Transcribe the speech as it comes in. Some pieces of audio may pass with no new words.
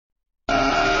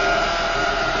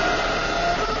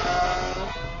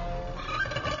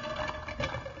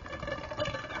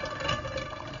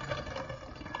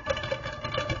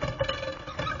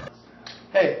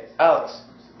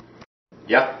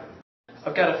Yep.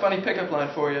 I've got a funny pickup line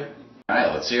for you.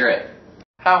 Alright, let's hear it.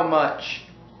 How much?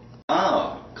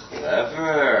 Oh,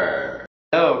 clever.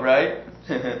 Oh, right?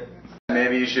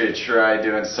 Maybe you should try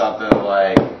doing something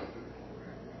like...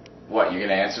 What, you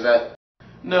gonna answer that?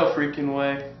 No freaking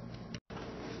way.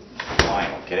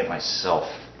 Fine, I'll get it myself.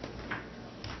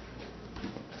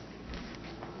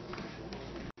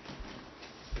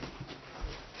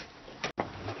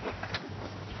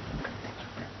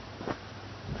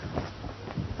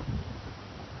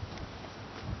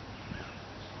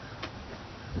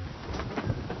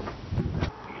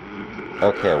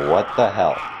 Okay, what the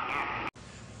hell?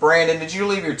 Brandon, did you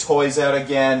leave your toys out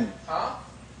again? Huh?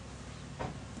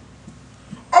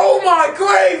 Oh my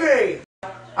gravy!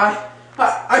 I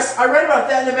read about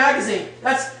that in the magazine.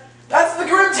 That's the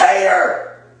grim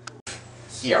tater!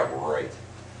 Yeah, right.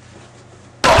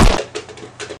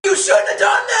 You shouldn't have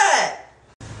done that!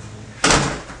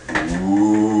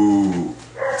 Ooh,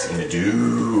 what's he gonna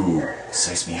do?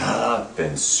 Size me up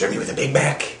and serve me with a Big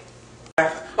Mac.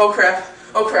 Oh crap,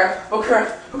 oh crap, oh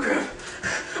crap, oh crap,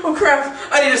 oh crap,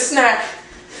 I need a snack.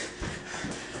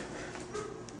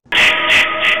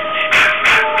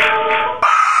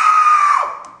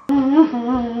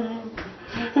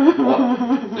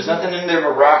 Well, there's nothing in there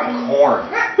but rotten corn.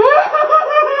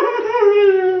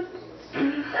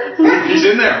 He's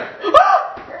in there.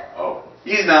 Oh,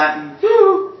 he's not.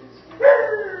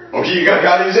 Oh, you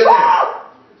got he's in there.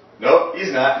 Nope,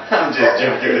 he's not. I'm just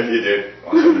joking with you, dude.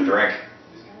 Want something to drink?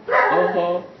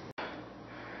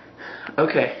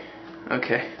 Okay,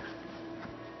 okay.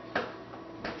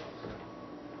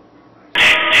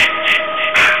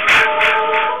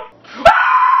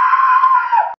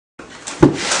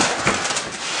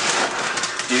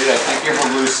 Dude, I think you're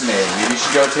hallucinating. Maybe you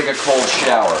should go take a cold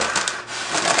shower.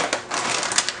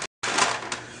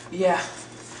 Yeah,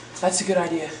 that's a good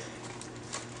idea.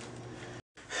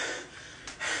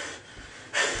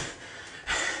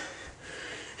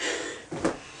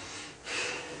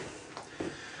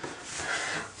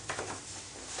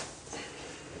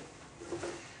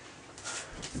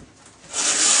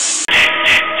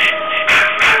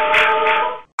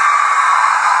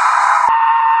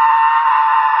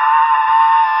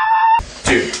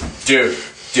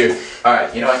 Dude.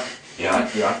 Alright, you know what?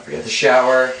 Forget the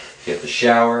shower. Get the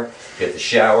shower.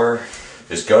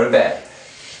 Just go to bed.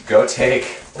 Go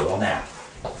take a little nap.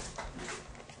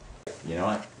 You know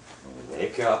what? When we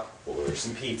wake up, we'll order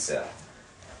some pizza.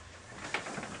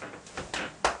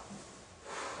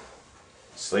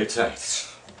 Sleep tight.